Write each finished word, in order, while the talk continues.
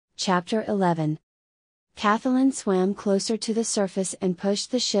Chapter 11. Cathalin swam closer to the surface and pushed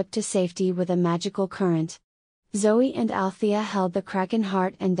the ship to safety with a magical current. Zoe and Althea held the kraken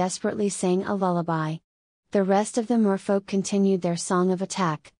heart and desperately sang a lullaby. The rest of the merfolk continued their song of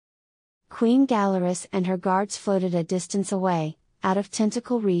attack. Queen Galaris and her guards floated a distance away, out of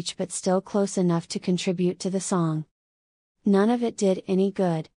tentacle reach but still close enough to contribute to the song. None of it did any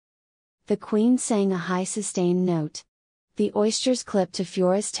good. The queen sang a high sustained note. The oysters clipped to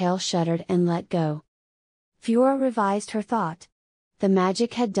Fiora's tail shuddered and let go. Fiora revised her thought. The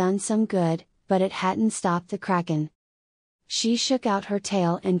magic had done some good, but it hadn't stopped the kraken. She shook out her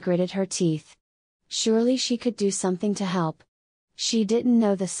tail and gritted her teeth. Surely she could do something to help. She didn't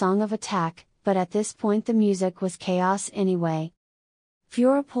know the song of attack, but at this point the music was chaos anyway.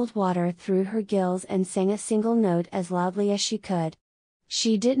 Fiora pulled water through her gills and sang a single note as loudly as she could.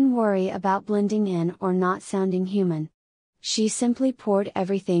 She didn't worry about blending in or not sounding human. She simply poured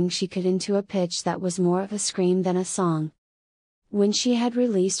everything she could into a pitch that was more of a scream than a song. When she had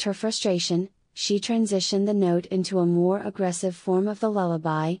released her frustration, she transitioned the note into a more aggressive form of the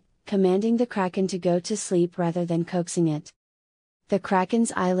lullaby, commanding the kraken to go to sleep rather than coaxing it. The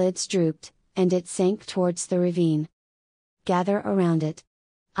kraken's eyelids drooped, and it sank towards the ravine. "Gather around it,"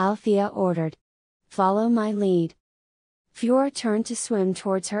 Althea ordered. "Follow my lead." Fiora turned to swim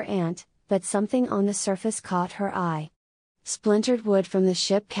towards her aunt, but something on the surface caught her eye. Splintered wood from the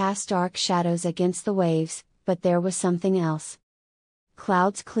ship cast dark shadows against the waves, but there was something else.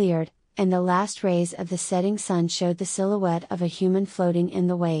 Clouds cleared, and the last rays of the setting sun showed the silhouette of a human floating in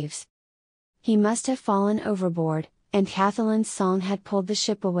the waves. He must have fallen overboard, and Cathalin's song had pulled the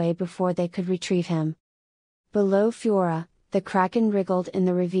ship away before they could retrieve him. Below Fiora, the kraken wriggled in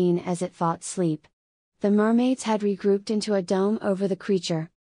the ravine as it fought sleep. The mermaids had regrouped into a dome over the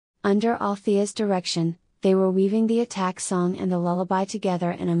creature. Under Althea's direction, they were weaving the attack song and the lullaby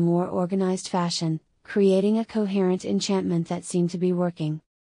together in a more organized fashion, creating a coherent enchantment that seemed to be working.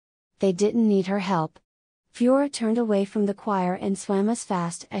 They didn't need her help. Fiora turned away from the choir and swam as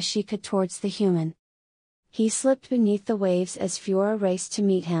fast as she could towards the human. He slipped beneath the waves as Fiora raced to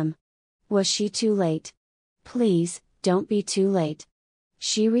meet him. Was she too late? "Please, don't be too late."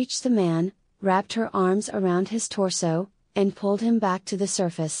 She reached the man, wrapped her arms around his torso, and pulled him back to the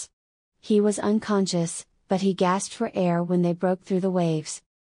surface. He was unconscious, but he gasped for air when they broke through the waves.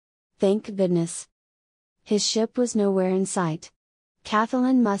 Thank goodness. His ship was nowhere in sight.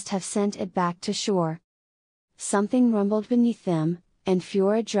 Cathalin must have sent it back to shore. Something rumbled beneath them, and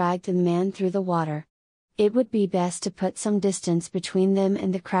Fiora dragged the man through the water. It would be best to put some distance between them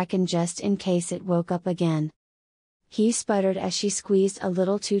and the kraken just in case it woke up again. He sputtered as she squeezed a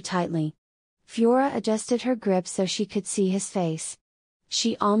little too tightly. Fiora adjusted her grip so she could see his face.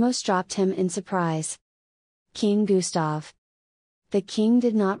 She almost dropped him in surprise. "King Gustav." The king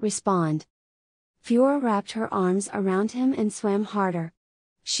did not respond. Fiora wrapped her arms around him and swam harder.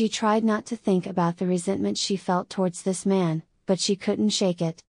 She tried not to think about the resentment she felt towards this man, but she couldn't shake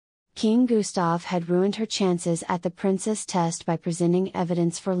it. King Gustav had ruined her chances at the princess test by presenting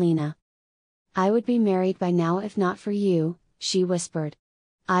evidence for Lena. "I would be married by now if not for you," she whispered.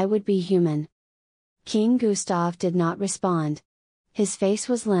 "I would be human." King Gustav did not respond. His face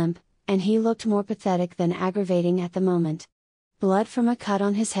was limp, and he looked more pathetic than aggravating at the moment. Blood from a cut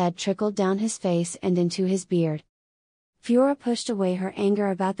on his head trickled down his face and into his beard. Fiora pushed away her anger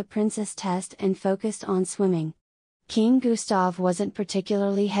about the princess test and focused on swimming. King Gustav wasn't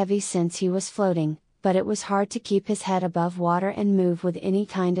particularly heavy since he was floating, but it was hard to keep his head above water and move with any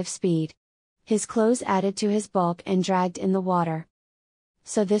kind of speed. His clothes added to his bulk and dragged in the water.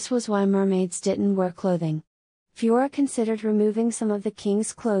 So this was why mermaids didn't wear clothing. Fiora considered removing some of the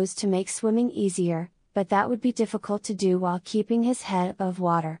king's clothes to make swimming easier, but that would be difficult to do while keeping his head above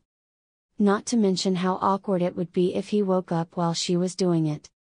water. Not to mention how awkward it would be if he woke up while she was doing it.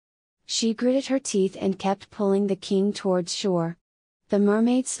 She gritted her teeth and kept pulling the king towards shore. The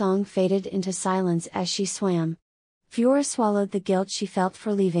mermaid's song faded into silence as she swam. Fiora swallowed the guilt she felt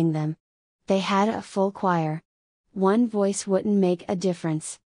for leaving them. They had a full choir. One voice wouldn't make a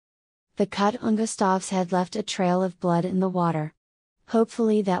difference. The cut on Gustav's head left a trail of blood in the water.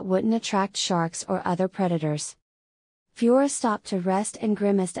 Hopefully that wouldn't attract sharks or other predators. Fiora stopped to rest and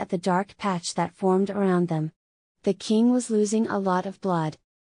grimaced at the dark patch that formed around them. The king was losing a lot of blood.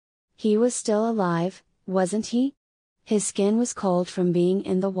 He was still alive, wasn't he? His skin was cold from being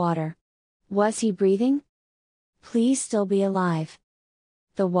in the water. Was he breathing? Please still be alive.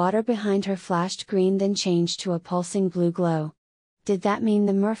 The water behind her flashed green then changed to a pulsing blue glow. Did that mean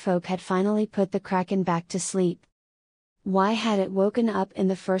the merfolk had finally put the kraken back to sleep? Why had it woken up in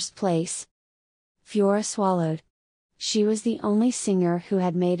the first place? Fiora swallowed. She was the only singer who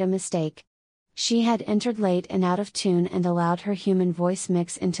had made a mistake. She had entered late and out of tune and allowed her human voice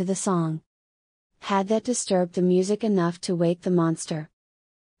mix into the song. Had that disturbed the music enough to wake the monster?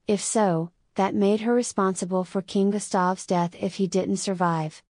 If so, that made her responsible for King Gustav's death if he didn't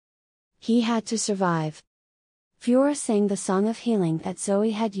survive. He had to survive. Fiora sang the song of healing that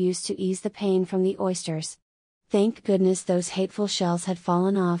Zoe had used to ease the pain from the oysters. Thank goodness those hateful shells had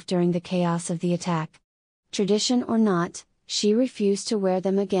fallen off during the chaos of the attack. Tradition or not, she refused to wear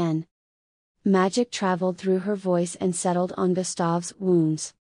them again. Magic traveled through her voice and settled on Gustav's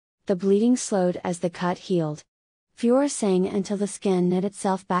wounds. The bleeding slowed as the cut healed. Fiora sang until the skin knit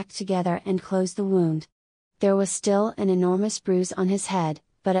itself back together and closed the wound. There was still an enormous bruise on his head,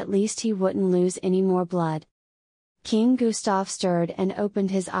 but at least he wouldn't lose any more blood. King Gustav stirred and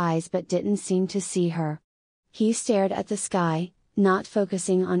opened his eyes but didn't seem to see her. He stared at the sky, not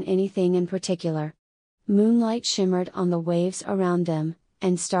focusing on anything in particular. Moonlight shimmered on the waves around them,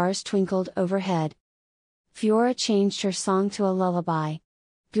 and stars twinkled overhead. Fiora changed her song to a lullaby.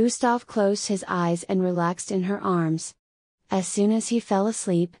 Gustav closed his eyes and relaxed in her arms. As soon as he fell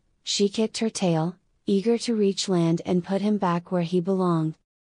asleep, she kicked her tail, eager to reach land and put him back where he belonged.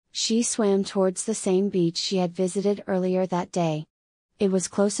 She swam towards the same beach she had visited earlier that day. It was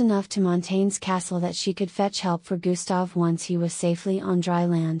close enough to Montaigne's castle that she could fetch help for Gustav once he was safely on dry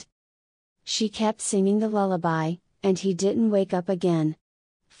land. She kept singing the lullaby, and he didn't wake up again.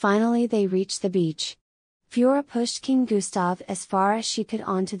 Finally they reached the beach. Fiora pushed King Gustav as far as she could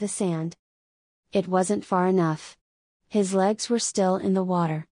onto the sand. It wasn't far enough. His legs were still in the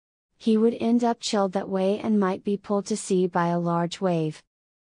water. He would end up chilled that way and might be pulled to sea by a large wave.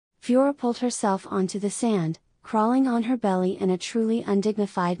 Fiora pulled herself onto the sand, crawling on her belly in a truly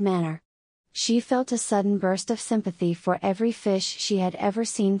undignified manner. She felt a sudden burst of sympathy for every fish she had ever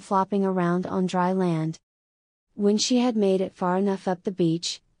seen flopping around on dry land. When she had made it far enough up the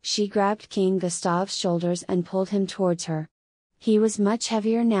beach, she grabbed King Gustav's shoulders and pulled him towards her. He was much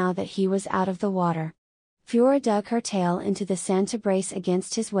heavier now that he was out of the water. Fiora dug her tail into the sand to brace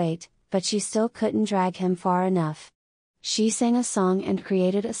against his weight, but she still couldn't drag him far enough. She sang a song and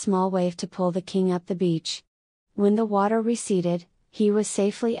created a small wave to pull the king up the beach. When the water receded, he was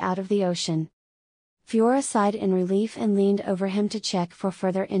safely out of the ocean. Fiora sighed in relief and leaned over him to check for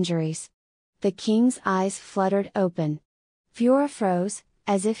further injuries. The king's eyes fluttered open. Fiora froze,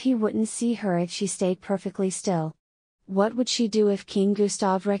 as if he wouldn't see her if she stayed perfectly still. What would she do if King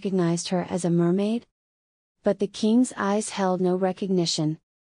Gustav recognized her as a mermaid? But the king's eyes held no recognition.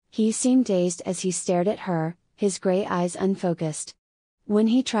 He seemed dazed as he stared at her, his gray eyes unfocused. When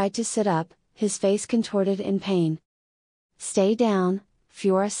he tried to sit up, his face contorted in pain. "Stay down,"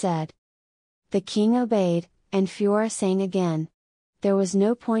 Fiora said. The king obeyed, and Fiora sang again. There was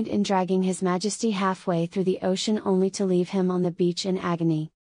no point in dragging His Majesty halfway through the ocean only to leave him on the beach in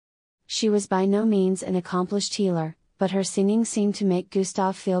agony. She was by no means an accomplished healer, but her singing seemed to make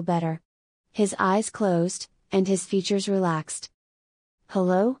Gustav feel better. His eyes closed, and his features relaxed.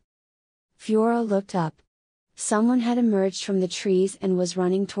 "Hello?" Fiora looked up. Someone had emerged from the trees and was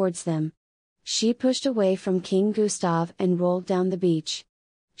running towards them. She pushed away from King Gustav and rolled down the beach.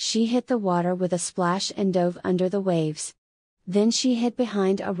 She hit the water with a splash and dove under the waves. Then she hid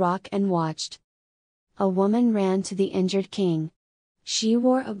behind a rock and watched. A woman ran to the injured king. She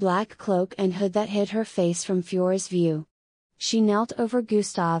wore a black cloak and hood that hid her face from Fiora's view. She knelt over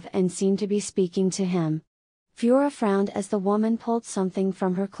Gustav and seemed to be speaking to him. Fiora frowned as the woman pulled something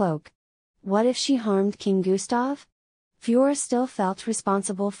from her cloak. What if she harmed King Gustav? Fiora still felt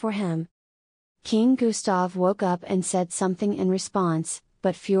responsible for him. King Gustav woke up and said something in response,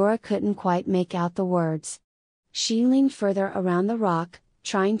 but Fiora couldn't quite make out the words. She leaned further around the rock,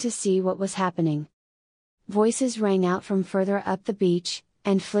 trying to see what was happening. Voices rang out from further up the beach,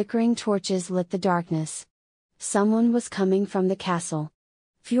 and flickering torches lit the darkness. Someone was coming from the castle.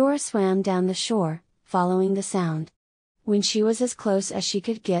 Fiora swam down the shore, following the sound. When she was as close as she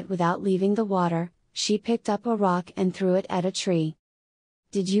could get without leaving the water, she picked up a rock and threw it at a tree.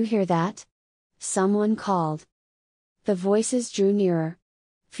 "Did you hear that?" someone called. The voices drew nearer.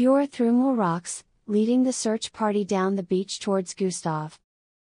 Fiora threw more rocks, leading the search party down the beach towards Gustav.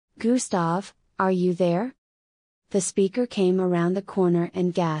 "Gustav, are you there?" The speaker came around the corner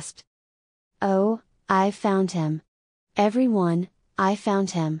and gasped. "Oh, I found him. Everyone, I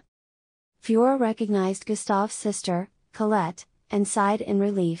found him." Fiora recognized Gustav's sister, Colette, and sighed in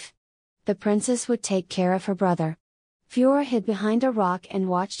relief. The princess would take care of her brother. Fiora hid behind a rock and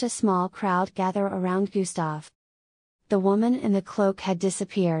watched a small crowd gather around Gustav. The woman in the cloak had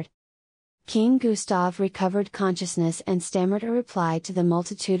disappeared. King Gustav recovered consciousness and stammered a reply to the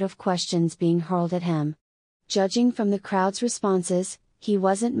multitude of questions being hurled at him. Judging from the crowd's responses, he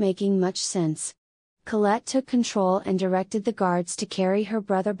wasn't making much sense. Colette took control and directed the guards to carry her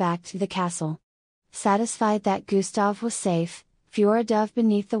brother back to the castle. Satisfied that Gustave was safe, Fiora dove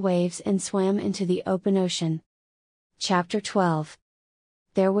beneath the waves and swam into the open ocean. Chapter 12.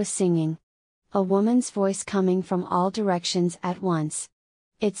 There was singing. A woman's voice coming from all directions at once.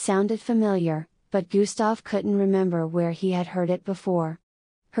 It sounded familiar, but Gustave couldn't remember where he had heard it before.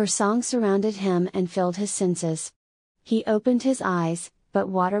 Her song surrounded him and filled his senses. He opened his eyes, but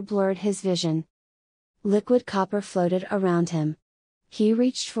water blurred his vision. Liquid copper floated around him. He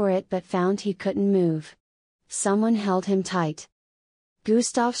reached for it but found he couldn't move. Someone held him tight.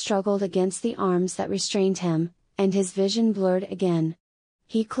 Gustave struggled against the arms that restrained him, and his vision blurred again.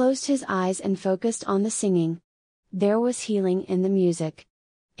 He closed his eyes and focused on the singing. There was healing in the music.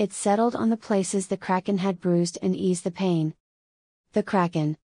 It settled on the places the Kraken had bruised and eased the pain. The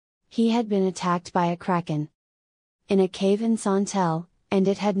Kraken. He had been attacked by a Kraken. In a cave in Santel, and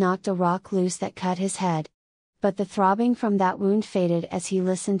it had knocked a rock loose that cut his head. But the throbbing from that wound faded as he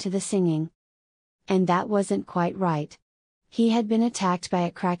listened to the singing. And that wasn't quite right. He had been attacked by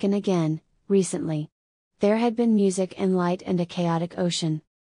a Kraken again, recently. There had been music and light and a chaotic ocean.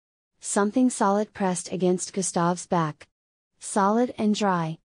 Something solid pressed against Gustave's back. Solid and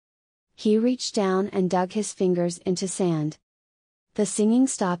dry. He reached down and dug his fingers into sand. The singing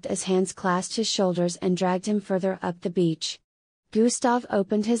stopped as hands clasped his shoulders and dragged him further up the beach. Gustave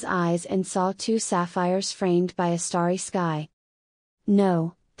opened his eyes and saw two sapphires framed by a starry sky.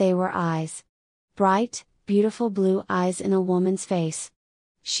 No, they were eyes. Bright, beautiful blue eyes in a woman's face.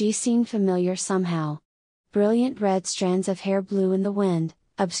 She seemed familiar somehow. Brilliant red strands of hair blew in the wind,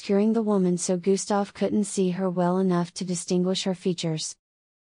 obscuring the woman so Gustave couldn't see her well enough to distinguish her features.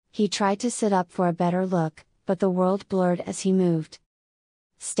 He tried to sit up for a better look, but the world blurred as he moved.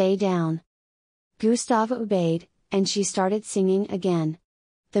 Stay down. Gustave obeyed, and she started singing again.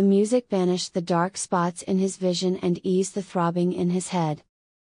 The music banished the dark spots in his vision and eased the throbbing in his head.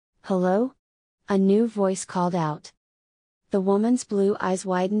 Hello? A new voice called out. The woman's blue eyes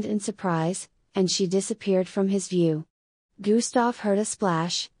widened in surprise, and she disappeared from his view. Gustave heard a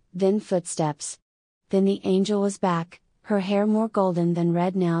splash, then footsteps. Then the angel was back, her hair more golden than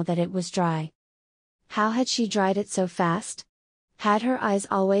red now that it was dry. How had she dried it so fast? Had her eyes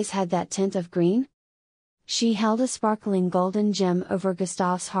always had that tint of green? She held a sparkling golden gem over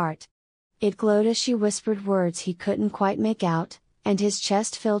Gustave's heart. It glowed as she whispered words he couldn't quite make out, and his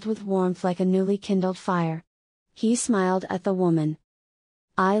chest filled with warmth like a newly kindled fire. He smiled at the woman.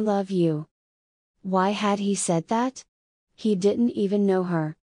 I love you. Why had he said that? He didn't even know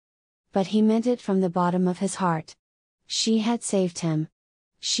her. But he meant it from the bottom of his heart. She had saved him.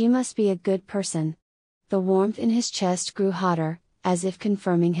 She must be a good person. The warmth in his chest grew hotter, as if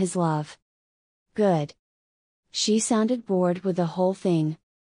confirming his love. Good. She sounded bored with the whole thing.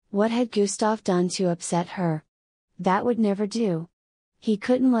 What had Gustave done to upset her? That would never do. He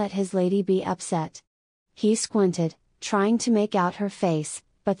couldn't let his lady be upset. He squinted, trying to make out her face,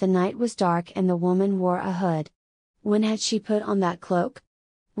 but the night was dark and the woman wore a hood. When had she put on that cloak?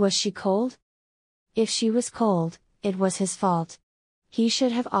 Was she cold? If she was cold, it was his fault. He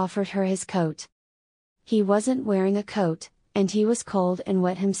should have offered her his coat. He wasn't wearing a coat, and he was cold and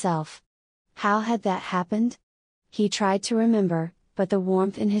wet himself. How had that happened? He tried to remember, but the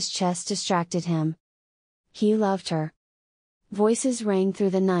warmth in his chest distracted him. He loved her. Voices rang through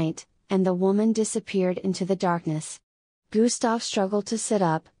the night, and the woman disappeared into the darkness. Gustave struggled to sit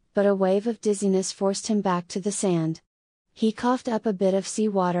up, but a wave of dizziness forced him back to the sand. He coughed up a bit of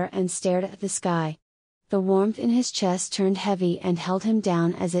seawater and stared at the sky. The warmth in his chest turned heavy and held him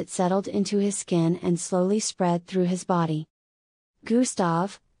down as it settled into his skin and slowly spread through his body.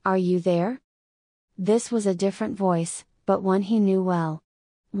 Gustave, are you there? This was a different voice, but one he knew well.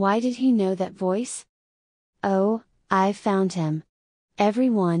 Why did he know that voice? Oh, I found him.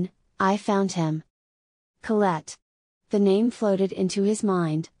 Everyone, I found him. Colette. The name floated into his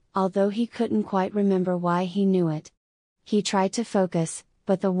mind, although he couldn't quite remember why he knew it. He tried to focus,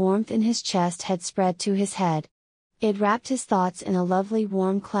 but the warmth in his chest had spread to his head. It wrapped his thoughts in a lovely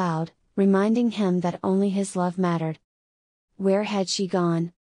warm cloud, reminding him that only his love mattered. Where had she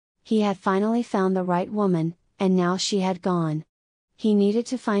gone? He had finally found the right woman, and now she had gone. He needed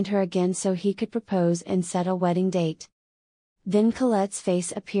to find her again so he could propose and set a wedding date. Then Colette's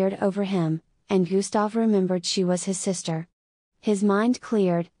face appeared over him, and Gustave remembered she was his sister. His mind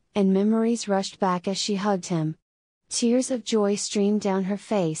cleared, and memories rushed back as she hugged him. Tears of joy streamed down her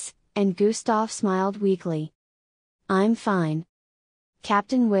face, and Gustave smiled weakly. I'm fine.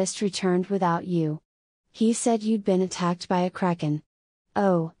 Captain Wist returned without you. He said you'd been attacked by a kraken.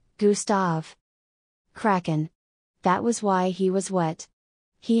 Oh, Gustave. Kraken. That was why he was wet.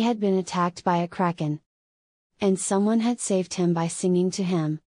 He had been attacked by a kraken. And someone had saved him by singing to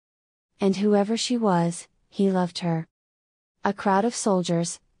him. And whoever she was, he loved her. A crowd of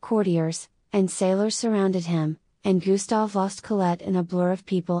soldiers, courtiers, and sailors surrounded him, and Gustav lost Colette in a blur of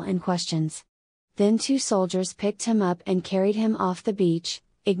people and questions. Then two soldiers picked him up and carried him off the beach,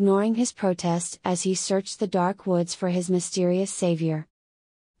 ignoring his protest as he searched the dark woods for his mysterious savior.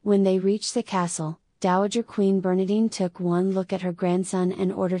 When they reached the castle, Dowager Queen Bernadine took one look at her grandson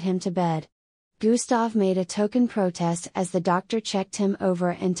and ordered him to bed. Gustav made a token protest as the doctor checked him over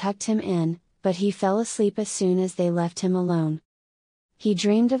and tucked him in, but he fell asleep as soon as they left him alone. He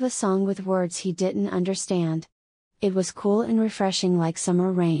dreamed of a song with words he didn't understand. It was cool and refreshing like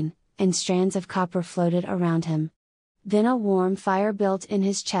summer rain, and strands of copper floated around him. Then a warm fire built in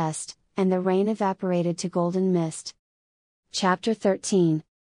his chest, and the rain evaporated to golden mist. Chapter 13.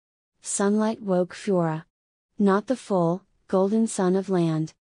 Sunlight woke Fiora. Not the full, golden sun of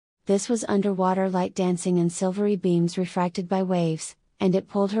land. This was underwater light dancing in silvery beams refracted by waves, and it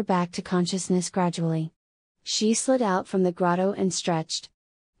pulled her back to consciousness gradually. She slid out from the grotto and stretched.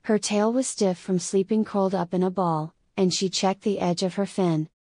 Her tail was stiff from sleeping curled up in a ball, and she checked the edge of her fin.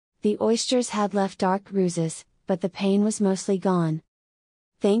 The oysters had left dark bruises, but the pain was mostly gone.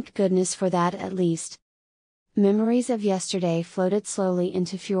 Thank goodness for that at least. Memories of yesterday floated slowly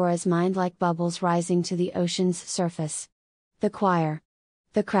into Fiora's mind like bubbles rising to the ocean's surface. The choir.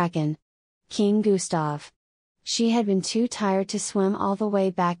 The kraken. King Gustav. She had been too tired to swim all the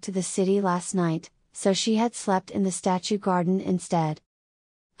way back to the city last night, so she had slept in the statue garden instead.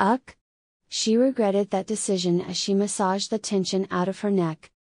 Ugh! She regretted that decision as she massaged the tension out of her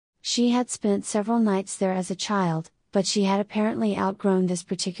neck. She had spent several nights there as a child, but she had apparently outgrown this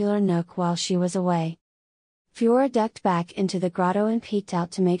particular nook while she was away. Fiora ducked back into the grotto and peeked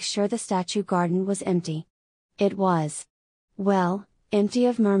out to make sure the statue garden was empty. It was. Well, empty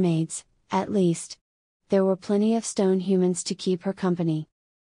of mermaids, at least. There were plenty of stone humans to keep her company.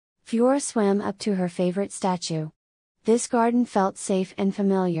 Fiora swam up to her favorite statue. This garden felt safe and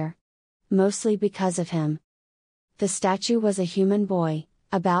familiar. Mostly because of him. The statue was a human boy,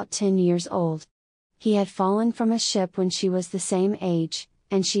 about 10 years old. He had fallen from a ship when she was the same age,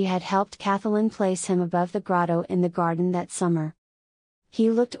 and she had helped Kathleen place him above the grotto in the garden that summer. He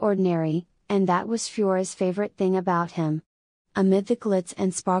looked ordinary, and that was Fiora's favorite thing about him. Amid the glitz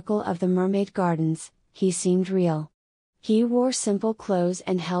and sparkle of the mermaid gardens, he seemed real. He wore simple clothes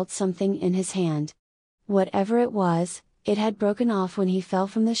and held something in his hand. Whatever it was, it had broken off when he fell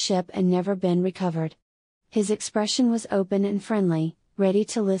from the ship and never been recovered. His expression was open and friendly, ready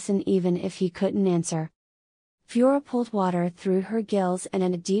to listen even if he couldn't answer. Fiora pulled water through her gills and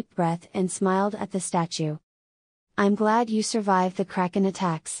in a deep breath and smiled at the statue. "I'm glad you survived the kraken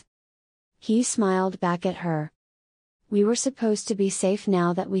attacks." He smiled back at her. "We were supposed to be safe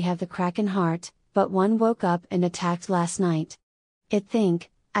now that we have the kraken heart, but one woke up and attacked last night. I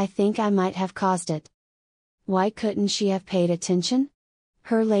think I might have caused it." Why couldn't she have paid attention?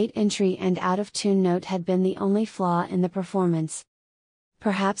 Her late entry and out-of-tune note had been the only flaw in the performance.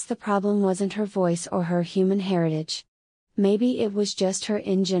 Perhaps the problem wasn't her voice or her human heritage. Maybe it was just her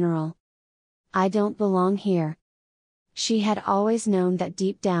in general. "I don't belong here." She had always known that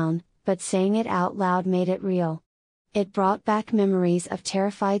deep down, but saying it out loud made it real. It brought back memories of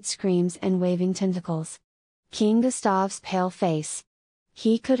terrified screams and waving tentacles. King Gustav's pale face.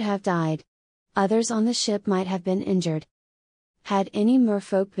 He could have died. Others on the ship might have been injured. Had any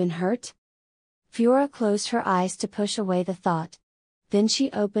merfolk been hurt? Fiora closed her eyes to push away the thought. Then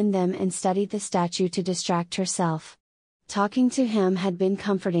she opened them and studied the statue to distract herself. Talking to him had been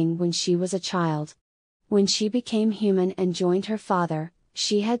comforting when she was a child. When she became human and joined her father,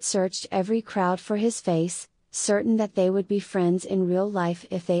 she had searched every crowd for his face, certain that they would be friends in real life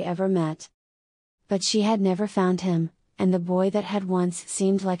if they ever met. But she had never found him, and the boy that had once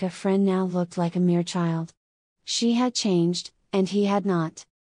seemed like a friend now looked like a mere child. She had changed, and he had not.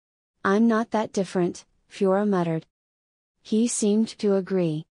 "I'm not that different," Fiora muttered. He seemed to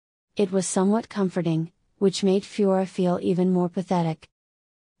agree. It was somewhat comforting, which made Fiora feel even more pathetic.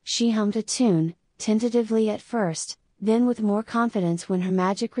 She hummed a tune, tentatively at first, then with more confidence when her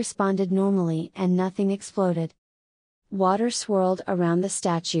magic responded normally and nothing exploded. Water swirled around the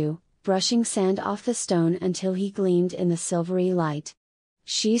statue, brushing sand off the stone until he gleamed in the silvery light.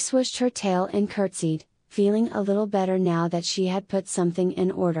 She swished her tail and curtsied, feeling a little better now that she had put something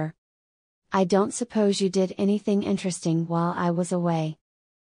in order. "I don't suppose you did anything interesting while I was away."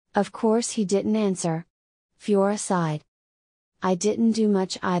 Of course he didn't answer. Fiora sighed. "I didn't do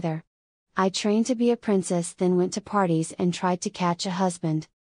much either. I trained to be a princess, then went to parties and tried to catch a husband.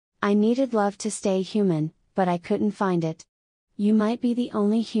 I needed love to stay human, but I couldn't find it. You might be the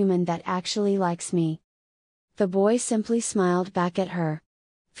only human that actually likes me." The boy simply smiled back at her.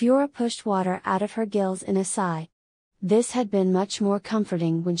 Fiora pushed water out of her gills in a sigh. This had been much more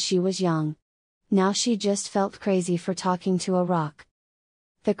comforting when she was young. Now she just felt crazy for talking to a rock.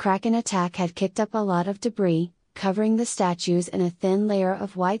 The Kraken attack had kicked up a lot of debris, covering the statues in a thin layer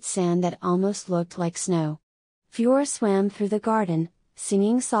of white sand that almost looked like snow. Fiora swam through the garden,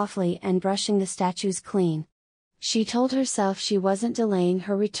 singing softly and brushing the statues clean. She told herself she wasn't delaying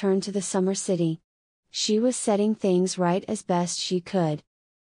her return to the Summer City. She was setting things right as best she could.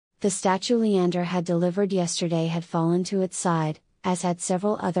 The statue Leander had delivered yesterday had fallen to its side, as had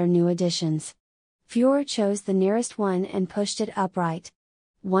several other new additions. Fiora chose the nearest one and pushed it upright.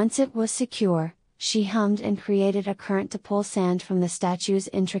 Once it was secure, she hummed and created a current to pull sand from the statue's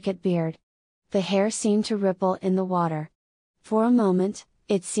intricate beard. The hair seemed to ripple in the water. For a moment,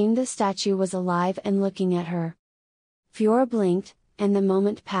 it seemed the statue was alive and looking at her. Fiora blinked, and the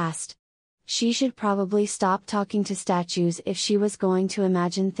moment passed. She should probably stop talking to statues if she was going to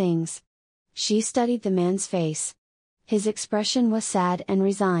imagine things. She studied the man's face. His expression was sad and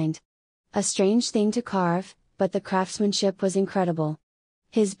resigned. A strange thing to carve, but the craftsmanship was incredible.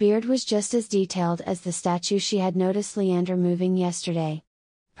 His beard was just as detailed as the statue she had noticed Leander moving yesterday.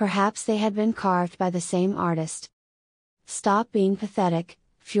 Perhaps they had been carved by the same artist. "Stop being pathetic,"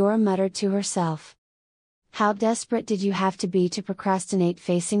 Fiora muttered to herself. "How desperate did you have to be to procrastinate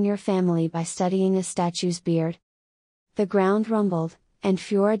facing your family by studying a statue's beard?" The ground rumbled, and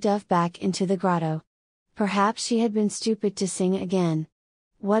Fiora dove back into the grotto. Perhaps she had been stupid to sing again.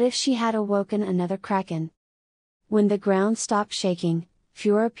 What if she had awoken another Kraken? When the ground stopped shaking,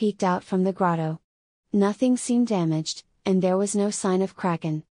 Fiora peeked out from the grotto. Nothing seemed damaged, and there was no sign of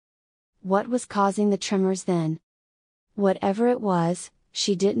Kraken. What was causing the tremors then? Whatever it was,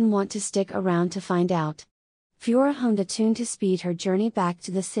 she didn't want to stick around to find out. Fiora hummed a tune to speed her journey back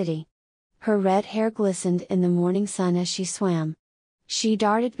to the city. Her red hair glistened in the morning sun as she swam. She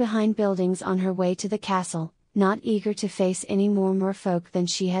darted behind buildings on her way to the castle, not eager to face any more merfolk than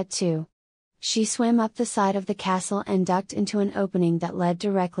she had to. She swam up the side of the castle and ducked into an opening that led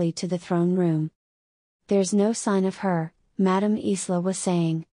directly to the throne room. "There's no sign of her," Madame Isla was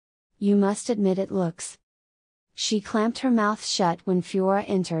saying. "You must admit it looks." She clamped her mouth shut when Fiora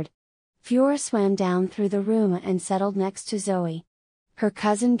entered. Fiora swam down through the room and settled next to Zoe. Her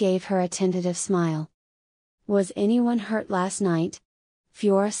cousin gave her a tentative smile. "Was anyone hurt last night?"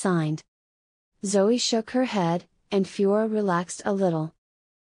 Fiora signed. Zoe shook her head, and Fiora relaxed a little.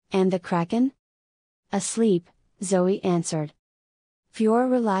 "And the Kraken?" "Asleep," Zoe answered. Fiora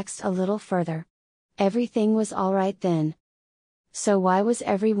relaxed a little further. Everything was alright then. So why was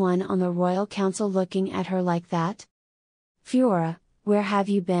everyone on the Royal Council looking at her like that? "Fiora, where have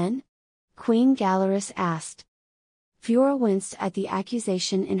you been?" Queen Galaris asked. Fiora winced at the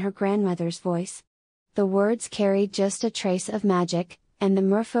accusation in her grandmother's voice. The words carried just a trace of magic, and the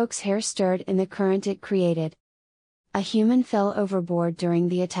merfolk's hair stirred in the current it created. "A human fell overboard during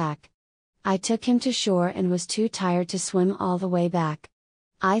the attack. I took him to shore and was too tired to swim all the way back.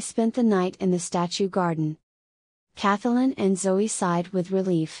 I spent the night in the statue garden." Kathleen and Zoe sighed with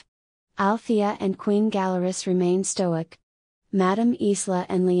relief. Althea and Queen Galaris remained stoic. Madame Isla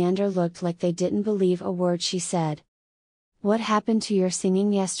and Leander looked like they didn't believe a word she said. "What happened to your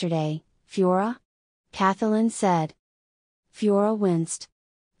singing yesterday, Fiora?" Kathleen said. Fiora winced.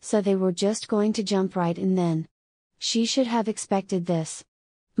 So they were just going to jump right in then. She should have expected this.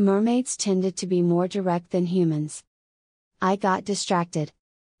 Mermaids tended to be more direct than humans. "I got distracted.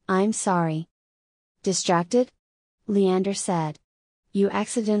 I'm sorry." "Distracted?" Leander said. "You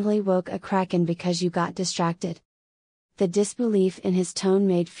accidentally woke a Kraken because you got distracted?" The disbelief in his tone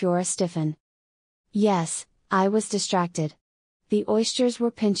made Fiora stiffen. "Yes, I was distracted. The oysters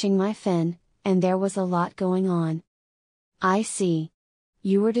were pinching my fin, and there was a lot going on." "I see.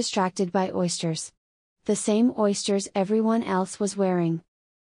 You were distracted by oysters. The same oysters everyone else was wearing."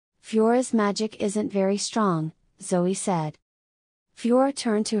 "Fiora's magic isn't very strong," Zoe said. Fiora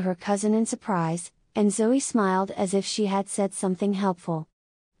turned to her cousin in surprise, and Zoe smiled as if she had said something helpful.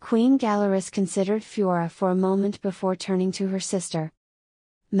 Queen Galaris considered Fiora for a moment before turning to her sister.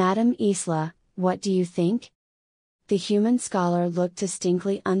 "Madame Isla, what do you think?" The human scholar looked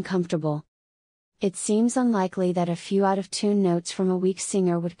distinctly uncomfortable. "It seems unlikely that a few out-of-tune notes from a weak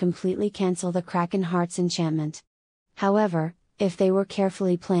singer would completely cancel the Kraken Heart's enchantment. However, if they were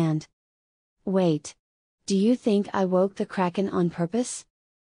carefully planned." "Wait. Do you think I woke the Kraken on purpose?"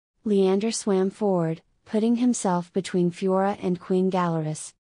 Leander swam forward, putting himself between Fiora and Queen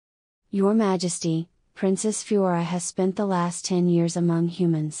Galaris. "Your Majesty, Princess Fiora has spent the last 10 years among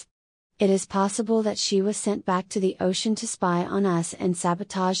humans. It is possible that she was sent back to the ocean to spy on us and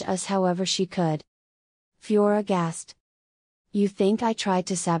sabotage us however she could. Fiora gasped. You think I tried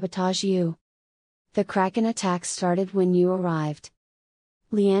to sabotage you? The Kraken attack started when you arrived.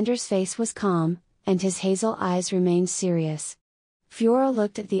 Leander's face was calm, and his hazel eyes remained serious. Fiora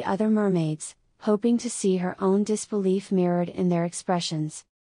looked at the other mermaids, hoping to see her own disbelief mirrored in their expressions.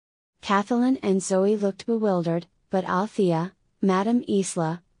 Kathleen and Zoe looked bewildered, but Althea, Madame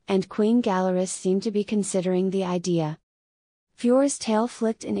Isla, and Queen Galaris seemed to be considering the idea. Fiora's tail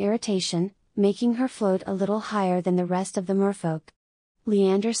flicked in irritation, making her float a little higher than the rest of the merfolk.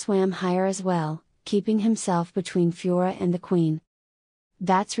 Leander swam higher as well, keeping himself between Fiora and the Queen.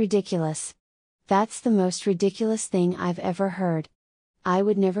 That's ridiculous. That's the most ridiculous thing I've ever heard. I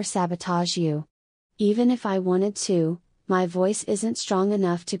would never sabotage you. Even if I wanted to, my voice isn't strong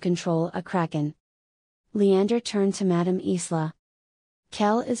enough to control a kraken. Leander turned to Madame Isla.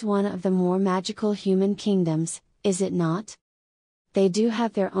 Kel is one of the more magical human kingdoms, is it not? They do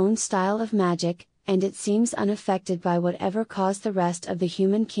have their own style of magic, and it seems unaffected by whatever caused the rest of the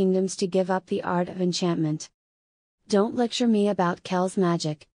human kingdoms to give up the art of enchantment. Don't lecture me about Kel's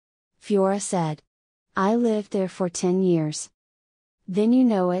magic, Fiora said. I lived there for 10 years. Then you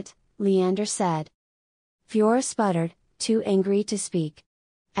know it, Leander said. Fiora sputtered, too angry to speak.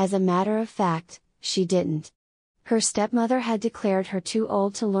 As a matter of fact, she didn't. Her stepmother had declared her too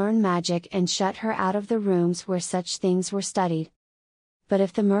old to learn magic and shut her out of the rooms where such things were studied. But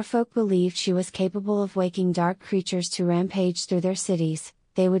if the merfolk believed she was capable of waking dark creatures to rampage through their cities,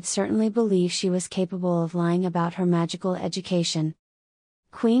 they would certainly believe she was capable of lying about her magical education.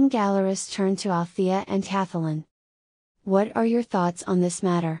 Queen Galaris turned to Althea and Kathleen. What are your thoughts on this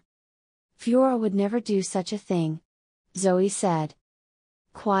matter? Fiora would never do such a thing, Zoe said.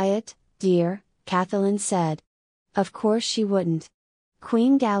 Quiet, dear, Kathleen said. Of course she wouldn't.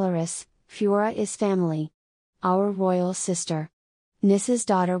 Queen Galaris, Fiora is family. Our royal sister. Nissa's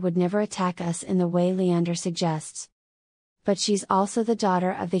daughter would never attack us in the way Leander suggests. But she's also the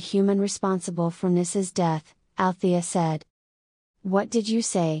daughter of the human responsible for Nissa's death, Althea said. What did you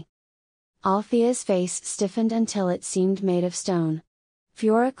say? Althea's face stiffened until it seemed made of stone.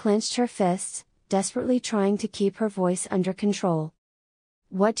 Fiora clenched her fists, desperately trying to keep her voice under control.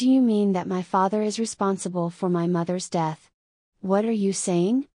 What do you mean that my father is responsible for my mother's death? What are you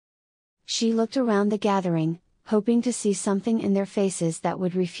saying? She looked around the gathering, hoping to see something in their faces that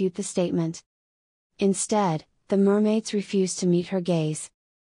would refute the statement. Instead, the mermaids refused to meet her gaze.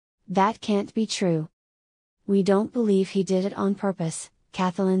 That can't be true. We don't believe he did it on purpose,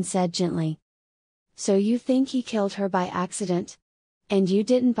 Kathleen said gently. So you think he killed her by accident? And you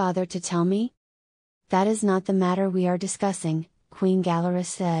didn't bother to tell me? That is not the matter we are discussing, Queen Galaris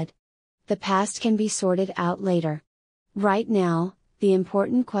said. The past can be sorted out later. Right now, the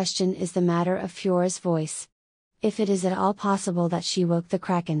important question is the matter of Fiora's voice. If it is at all possible that she woke the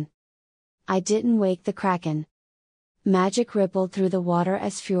Kraken. I didn't wake the Kraken. Magic rippled through the water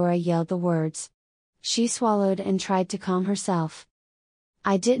as Fiora yelled the words. She swallowed and tried to calm herself.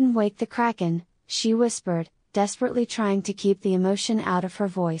 I didn't wake the Kraken, she whispered, desperately trying to keep the emotion out of her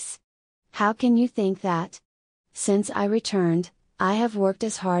voice. How can you think that? Since I returned, I have worked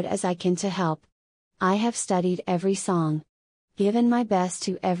as hard as I can to help. I have studied every song. Given my best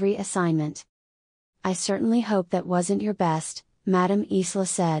to every assignment. I certainly hope that wasn't your best, Madame Isla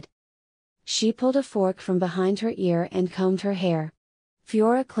said. She pulled a fork from behind her ear and combed her hair.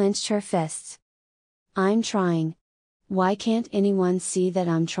 Fiora clenched her fists. I'm trying. Why can't anyone see that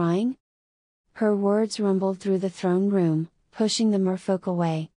I'm trying? Her words rumbled through the throne room, pushing the merfolk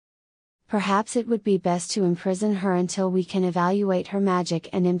away. Perhaps it would be best to imprison her until we can evaluate her magic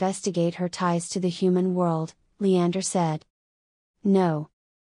and investigate her ties to the human world, Leander said. No.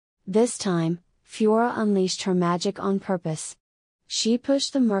 This time, Fiora unleashed her magic on purpose. She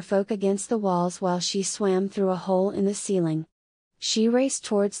pushed the merfolk against the walls while she swam through a hole in the ceiling. She raced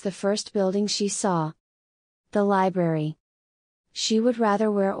towards the first building she saw. The library. She would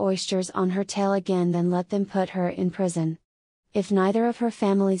rather wear oysters on her tail again than let them put her in prison. If neither of her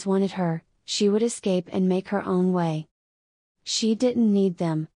families wanted her, she would escape and make her own way. She didn't need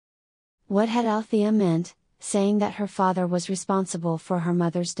them. What had Althea meant, saying that her father was responsible for her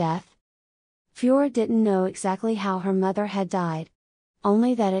mother's death? Fiora didn't know exactly how her mother had died.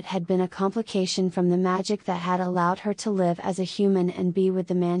 Only that it had been a complication from the magic that had allowed her to live as a human and be with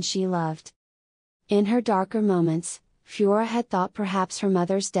the man she loved. In her darker moments, Fiora had thought perhaps her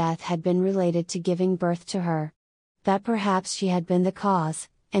mother's death had been related to giving birth to her. That perhaps she had been the cause,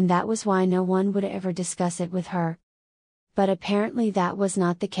 and that was why no one would ever discuss it with her. But apparently that was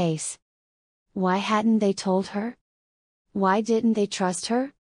not the case. Why hadn't they told her? Why didn't they trust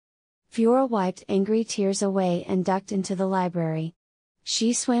her? Fiora wiped angry tears away and ducked into the library.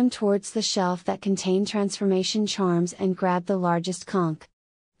 She swam towards the shelf that contained transformation charms and grabbed the largest conch.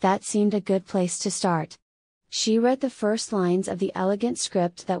 That seemed a good place to start. She read the first lines of the elegant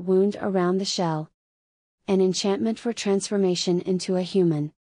script that wound around the shell. An enchantment for transformation into a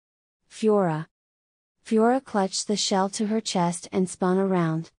human. Fiora. Fiora clutched the shell to her chest and spun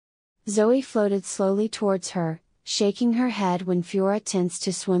around. Zoe floated slowly towards her, shaking her head when Fiora tensed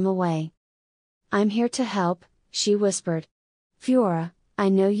to swim away. "I'm here to help," she whispered. "Fiora, I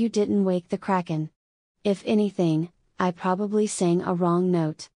know you didn't wake the Kraken. If anything, I probably sang a wrong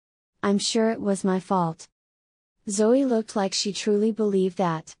note. I'm sure it was my fault." Zoe looked like she truly believed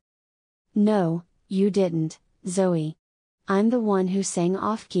that. "No, you didn't, Zoe. I'm the one who sang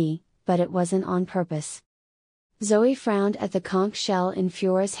off-key, but it wasn't on purpose." Zoe frowned at the conch shell in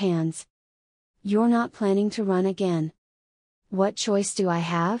Fiora's hands. "You're not planning to run again. What choice do I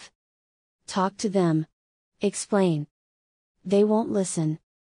have?" "Talk to them. Explain." "They won't listen.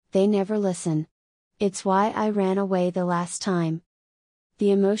 They never listen. It's why I ran away the last time."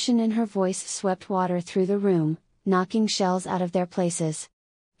 The emotion in her voice swept water through the room, knocking shells out of their places.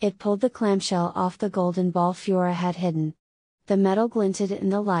 It pulled the clamshell off the golden ball Fiora had hidden. The metal glinted in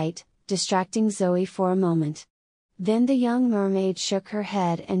the light, distracting Zoe for a moment. Then the young mermaid shook her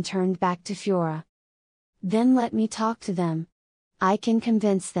head and turned back to Fiora. "Then let me talk to them. I can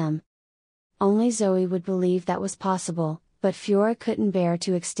convince them." Only Zoe would believe that was possible, but Fiora couldn't bear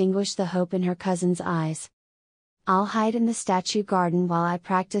to extinguish the hope in her cousin's eyes. "I'll hide in the statue garden while I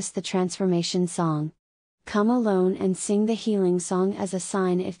practice the transformation song. Come alone and sing the healing song as a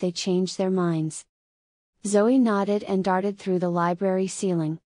sign if they change their minds." Zoe nodded and darted through the library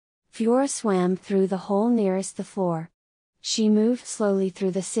ceiling. Fiora swam through the hole nearest the floor. She moved slowly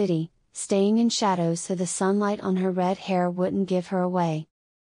through the city, staying in shadows so the sunlight on her red hair wouldn't give her away.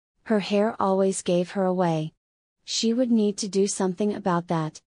 Her hair always gave her away. She would need to do something about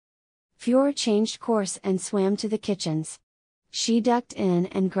that. Fiora changed course and swam to the kitchens. She ducked in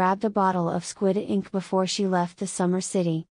and grabbed a bottle of squid ink before she left the summer city.